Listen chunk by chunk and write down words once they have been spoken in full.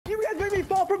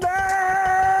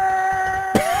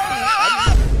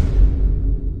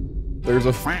There's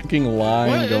a fucking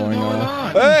line going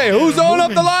on. Hey, who's on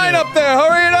up the line up there?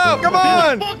 Hurry it up. Come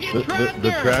on.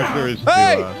 The tractor is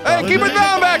Hey, keep it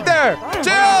down back there.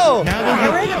 Chill. Now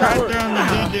there's a tractor on the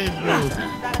DJ's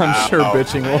booth. I'm sure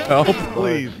bitching will help.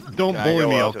 Please, don't bully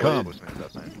me, I'll come.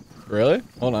 Really?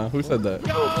 Hold on. Who said that?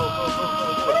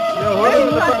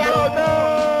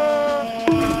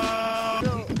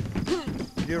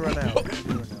 You run out.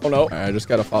 Oh no. Right, I just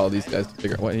gotta follow these guys to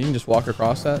figure out what. You can just walk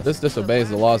across that? This disobeys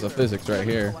the laws of physics right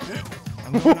here.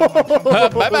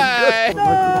 Bye-bye.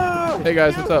 Hey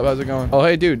guys, what's up? How's it going? Oh,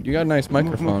 hey dude, you got a nice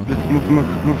microphone.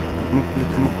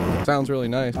 Sounds really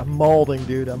nice. I'm molding,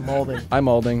 dude. I'm molding. I'm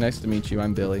molding. Nice to meet you.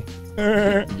 I'm Billy.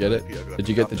 You get it? Did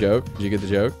you get the joke? Did you get the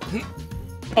joke?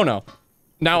 Oh no.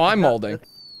 Now I'm molding.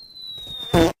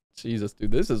 Jesus, dude,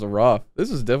 this is rough.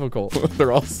 This is difficult.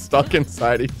 They're all stuck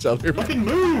inside each other. Fucking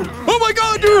move! Oh my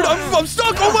god, dude! I'm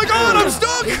stuck! Oh my god, I'm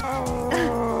stuck!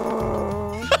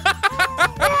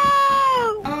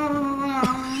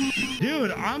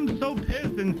 Dude, I'm so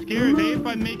pissed and scared. If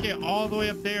I make it all the way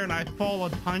up there and I fall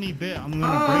a tiny bit, I'm gonna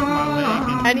break my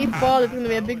leg. And Any fall is gonna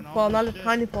be a big fall, not a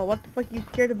tiny fall. What the fuck are you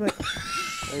scared about?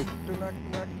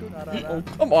 Oh,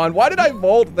 come on. Why did I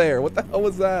mold there? What the hell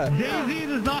was that? DayZ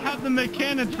does not have the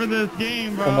mechanics for this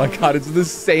game, bro. Oh my god, it's the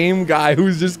same guy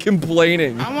who's just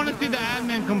complaining. I want to see the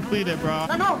admin complete it, bro.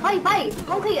 No, fight.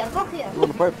 Come here. You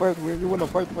wanna fight? You wanna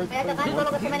fight? Shut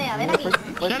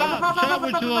up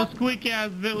with your little squeaky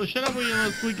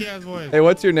ass voice. Hey,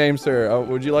 what's your name, sir?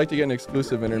 Would you like to get an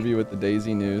exclusive interview with the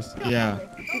DayZ News? Yeah.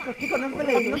 We've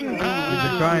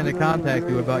been trying to contact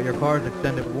you about your car's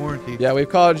extended warranty. Yeah, we've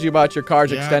called you about your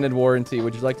car's extended warranty.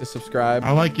 Would you like to subscribe?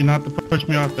 I like you not to push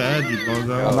me off the edge, you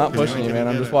bozo. I'm not pushing you, man.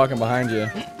 I'm just walking behind you.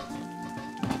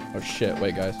 Oh shit,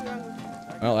 wait guys.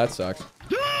 Well, that sucks.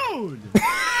 Dude!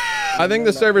 I think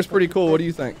the server's pretty cool. What do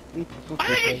you think?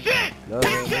 I ain't shit!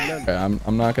 Okay,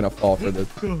 I'm not gonna fall for this.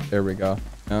 There we go.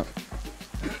 Yep.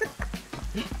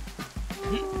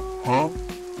 Huh?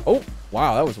 Oh,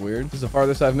 wow, that was weird. This is the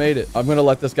farthest I've made it. I'm gonna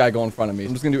let this guy go in front of me.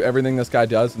 I'm just gonna do everything this guy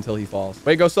does until he falls.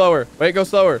 Wait, go slower. Wait, go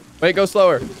slower. Wait, go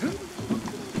slower.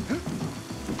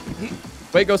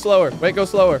 Wait, go slower. Wait, go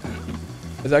slower.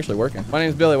 It's actually working. My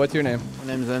name's Billy. What's your name? My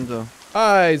name's Enzo.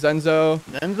 Hi, Zenzo.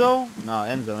 Enzo? No,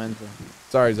 Enzo.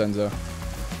 Sorry, Zenzo.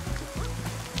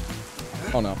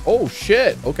 Oh, no. Oh,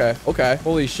 shit. Okay.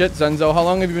 Holy shit, Zenzo. How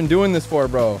long have you been doing this for,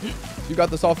 bro? You got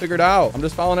this all figured out. I'm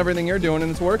just following everything you're doing,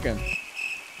 and it's working.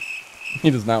 He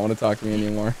does not want to talk to me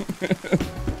anymore.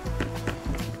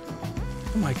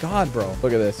 Oh, my God, bro.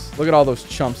 Look at this. Look at all those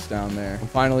chumps down there. I'm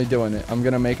finally doing it. I'm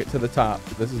going to make it to the top.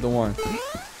 This is the one.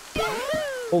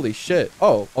 Holy shit.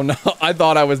 Oh no. I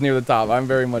thought I was near the top. I'm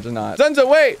very much not. Zenzo,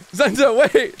 wait! Zenzo,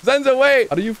 wait! Zenzo, wait!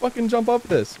 How do you fucking jump up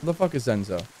this? What the fuck is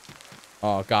Zenzo?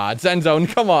 Oh god, Zenzo,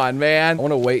 come on, man. I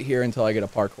want to wait here until I get a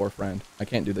parkour friend. I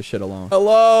can't do this shit alone.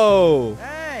 Hello!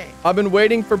 Hey! I've been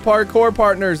waiting for parkour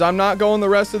partners. I'm not going the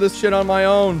rest of this shit on my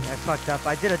own. I fucked up.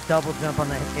 I did a double jump on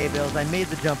the hay-bales. I made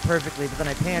the jump perfectly, but then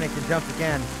I panicked and jumped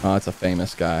again. Oh, it's a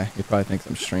famous guy. He probably thinks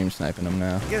I'm stream sniping him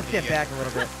now. You gotta step back a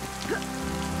little bit.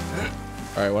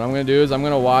 All right, what I'm going to do is I'm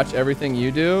going to watch everything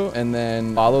you do and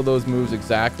then follow those moves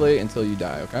exactly until you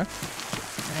die, okay?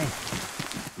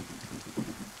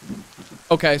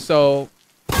 Okay, so...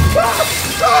 All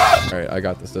right, I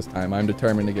got this time. I'm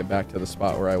determined to get back to the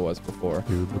spot where I was before.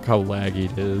 Dude, look how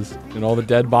laggy it is. And all the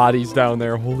dead bodies down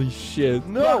there. Holy shit.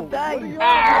 No!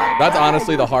 That's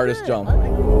honestly the hardest jump.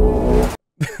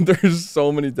 There's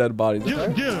so many dead bodies.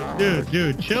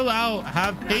 Dude, chill out.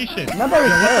 Have patience. Nobody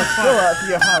cares. Chill out to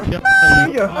your house.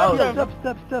 To your house.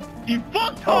 Step. You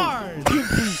fucked hard.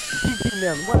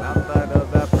 What outside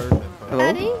of that person? Hello?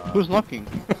 Eddie? Who's knocking?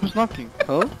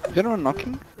 Hello? Is anyone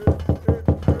knocking?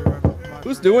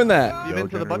 Who's doing that? You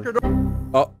into the bunker door?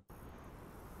 Oh.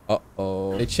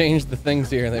 Uh-oh. They changed the things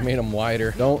here. They made them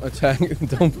wider. Don't attack.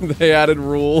 They added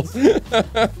rules.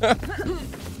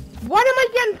 What am I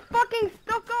getting fucking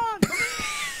stuck on?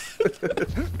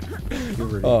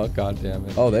 Oh, god damn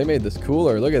it. Oh, they made this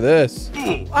cooler. Look at this.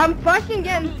 I'm fucking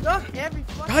getting stuck every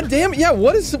fucking... God damn it. Yeah,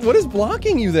 what is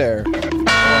blocking you there?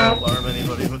 Alarm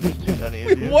anybody who just too many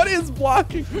Wait, what is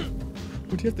blocking?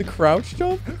 Would you have to crouch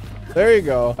jump? There you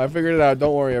go. I figured it out.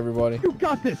 Don't worry, everybody. You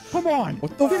got this. Come on.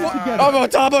 What the fuck? I'm on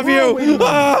top of you.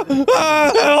 Help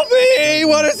me.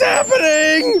 What is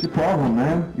happening? What's your problem,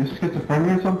 man? You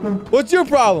schizophrenia or something? What's your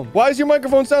problem? Why does your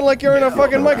microphone sound like you're in a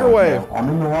fucking microwave? I'm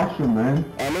in the washroom, man.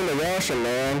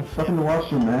 Stuck in the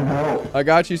washroom, man. Help. I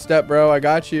got you, step bro. I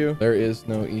got you. There is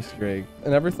no Easter egg. I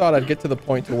never thought I'd get to the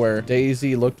point to where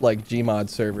DayZ looked like Gmod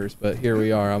servers, but here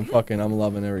we are. I'm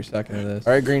loving every second of this.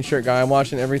 All right, green shirt guy, I'm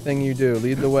watching everything you do.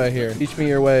 Lead the way here. Teach me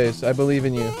your ways. I believe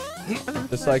in you.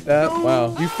 Just like that?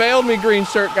 Wow. You failed me, green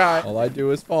shirt guy. All I do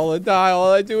is fall and die.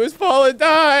 All I do is fall and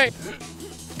die.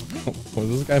 What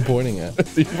is this guy pointing at?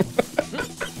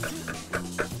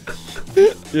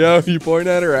 Yo, you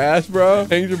pointing at her ass, bro?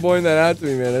 Thanks for pointing that out to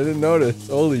me, man. I didn't notice.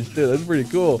 Holy shit, that's pretty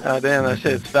cool. Oh damn, that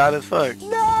shit's fat as fuck.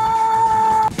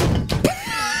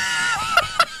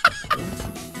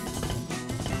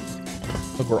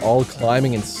 Look, we're all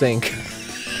climbing in sync.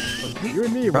 You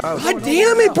and me, bro. God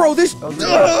damn it, bro. This.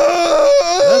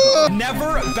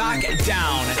 Never back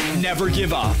down. Never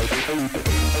give up.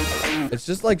 It's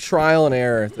just like trial and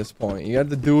error at this point. You have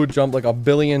to do a jump like a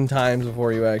billion times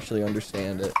before you actually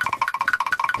understand it.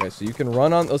 Okay, so you can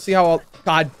run on. Let's see how I'll.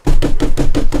 God.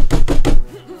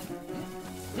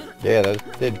 Yeah, those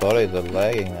dead bodies are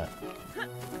lagging that.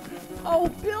 Oh,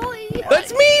 Billy!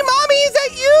 That's me, mommy. Is that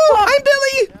you? I'm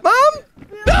Billy. Mom.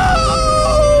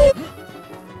 No.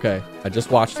 Okay, I just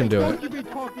watched him do it.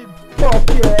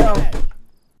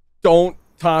 Don't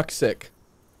toxic.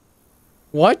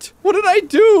 What? What did I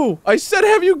do? I said,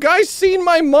 have you guys seen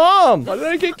my mom? Why did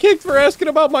I get kicked for asking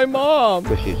about my mom?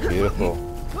 Because she's beautiful.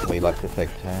 We like to take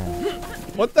turns.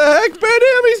 What the heck, ban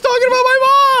him? He's talking about my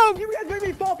mom! You guys made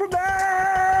me fall from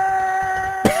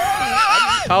there!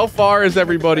 How far has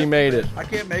everybody made it? I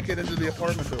can't make it into the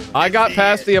apartment building. I got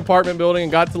past the apartment building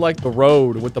and got to like the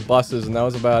road with the buses, and that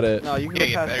was about it. No, you can Yeah, go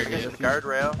you past better the get the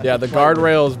guardrail. Yeah, the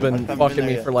guardrail has been I've been fucking there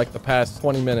me yet. for like the past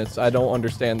 20 minutes. I don't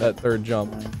understand that third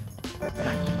jump.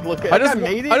 Look, I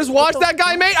just watched that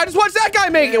guy make. I just watched that guy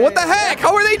make it. What the heck?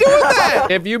 How are they doing that?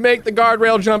 If you make the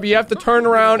guardrail jump, you have to turn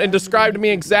around and describe to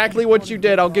me exactly what you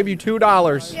did. I'll give you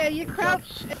 $2. Yeah, you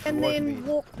crouch and then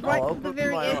walk right to the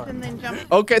very edge and then jump.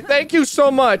 Okay, thank you so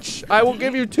much. I will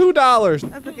give you $2.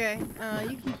 That's okay.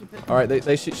 You can keep it. All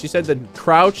right, she said to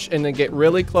crouch and then get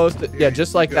really close to. Yeah,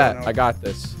 just like that. I got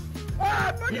this.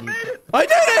 I did it! I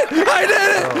did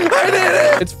it! I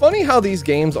did it! It's funny how these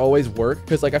games always work,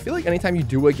 because like I feel like anytime you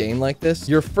do a game like this,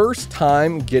 your first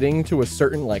time getting to a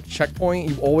certain like checkpoint,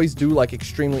 you always do like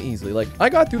extremely easily. Like I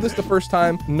got through this the first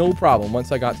time, no problem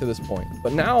once I got to this point.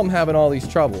 But now I'm having all these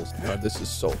troubles. God, this is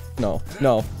so no,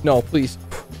 please.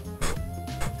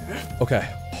 Okay.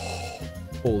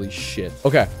 Holy shit.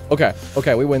 Okay,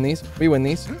 we win these. We win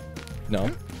these.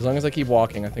 No. As long as I keep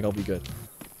walking, I think I'll be good.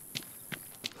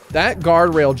 That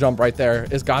guardrail jump right there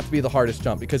has got to be the hardest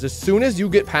jump, because as soon as you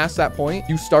get past that point,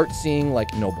 you start seeing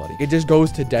like nobody. It just goes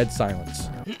to dead silence.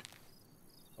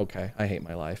 Okay, I hate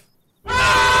my life.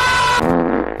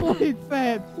 Please,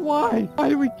 fans, why? Why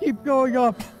do we keep going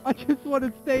up? I just want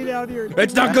to stay down here.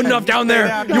 It's not good enough down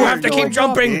there. You have to keep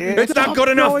jumping. It's not good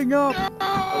enough. Going up.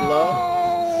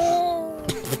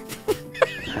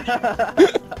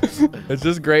 It's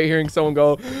just great hearing someone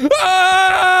go,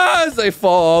 ah, as they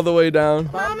fall all the way down.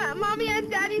 Mommy and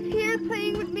Daddy's here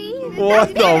playing with me.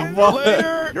 What the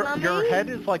fuck? Your head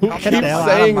is like... Who keeps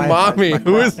saying mommy?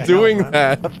 Who is doing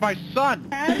that? That's my son.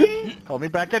 Daddy? Call me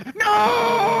back in. No!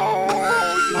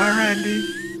 Hi,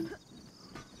 Randy.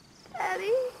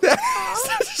 Daddy?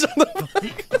 Shut the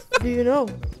fuck up. Do you know?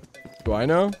 Do I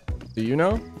know? Do you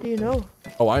know? Do you know?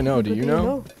 Oh, I know. Do you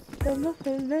know? There's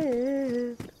nothing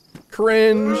left.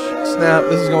 Cringe. Snap.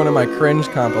 This is going to my cringe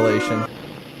compilation.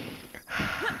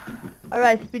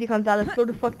 Alright, Speedy Gonzalez, slow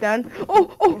the fuck down.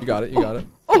 Oh! You got it. You got it.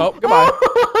 Oh, goodbye.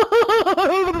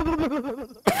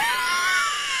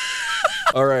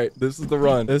 All right, this is the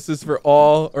run. This is for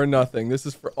all or nothing. This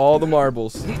is for all the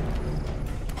marbles.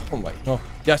 Oh my. Oh,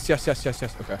 yes.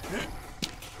 Okay.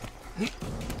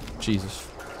 Jesus,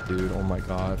 dude. Oh my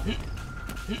God.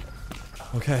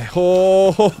 Okay.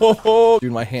 Oh,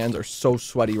 dude, my hands are so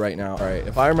sweaty right now. All right,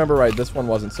 if I remember right, this one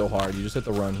wasn't so hard. You just hit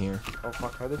the run here. Oh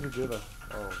fuck! How did you do that?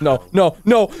 Oh. No!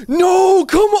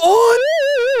 Come on!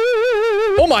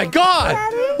 Oh my God!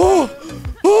 Oh!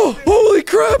 Holy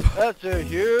crap! That's a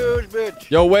huge bitch.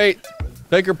 Yo, wait.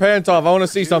 Take your pants off. I want to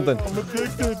see something. I'm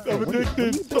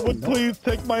addicted. Someone please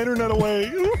take my internet away.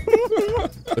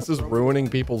 This is ruining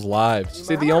people's lives.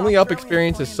 See, the Only Up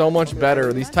experience is so much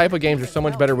better. These type of games are so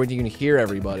much better when you can hear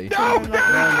everybody. No!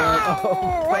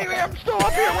 Wait, I'm still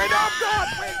up here. Wait, I'm gone.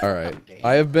 All right.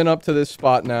 I have been up to this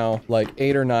spot now like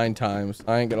 8 or 9 times.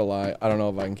 I ain't gonna lie. I don't know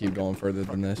if I can keep going further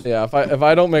than this. Yeah, if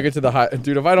I don't make it to the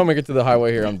if I don't make it to the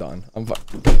highway here, I'm done.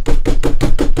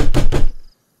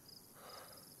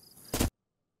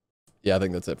 Yeah, I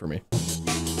think that's it for me.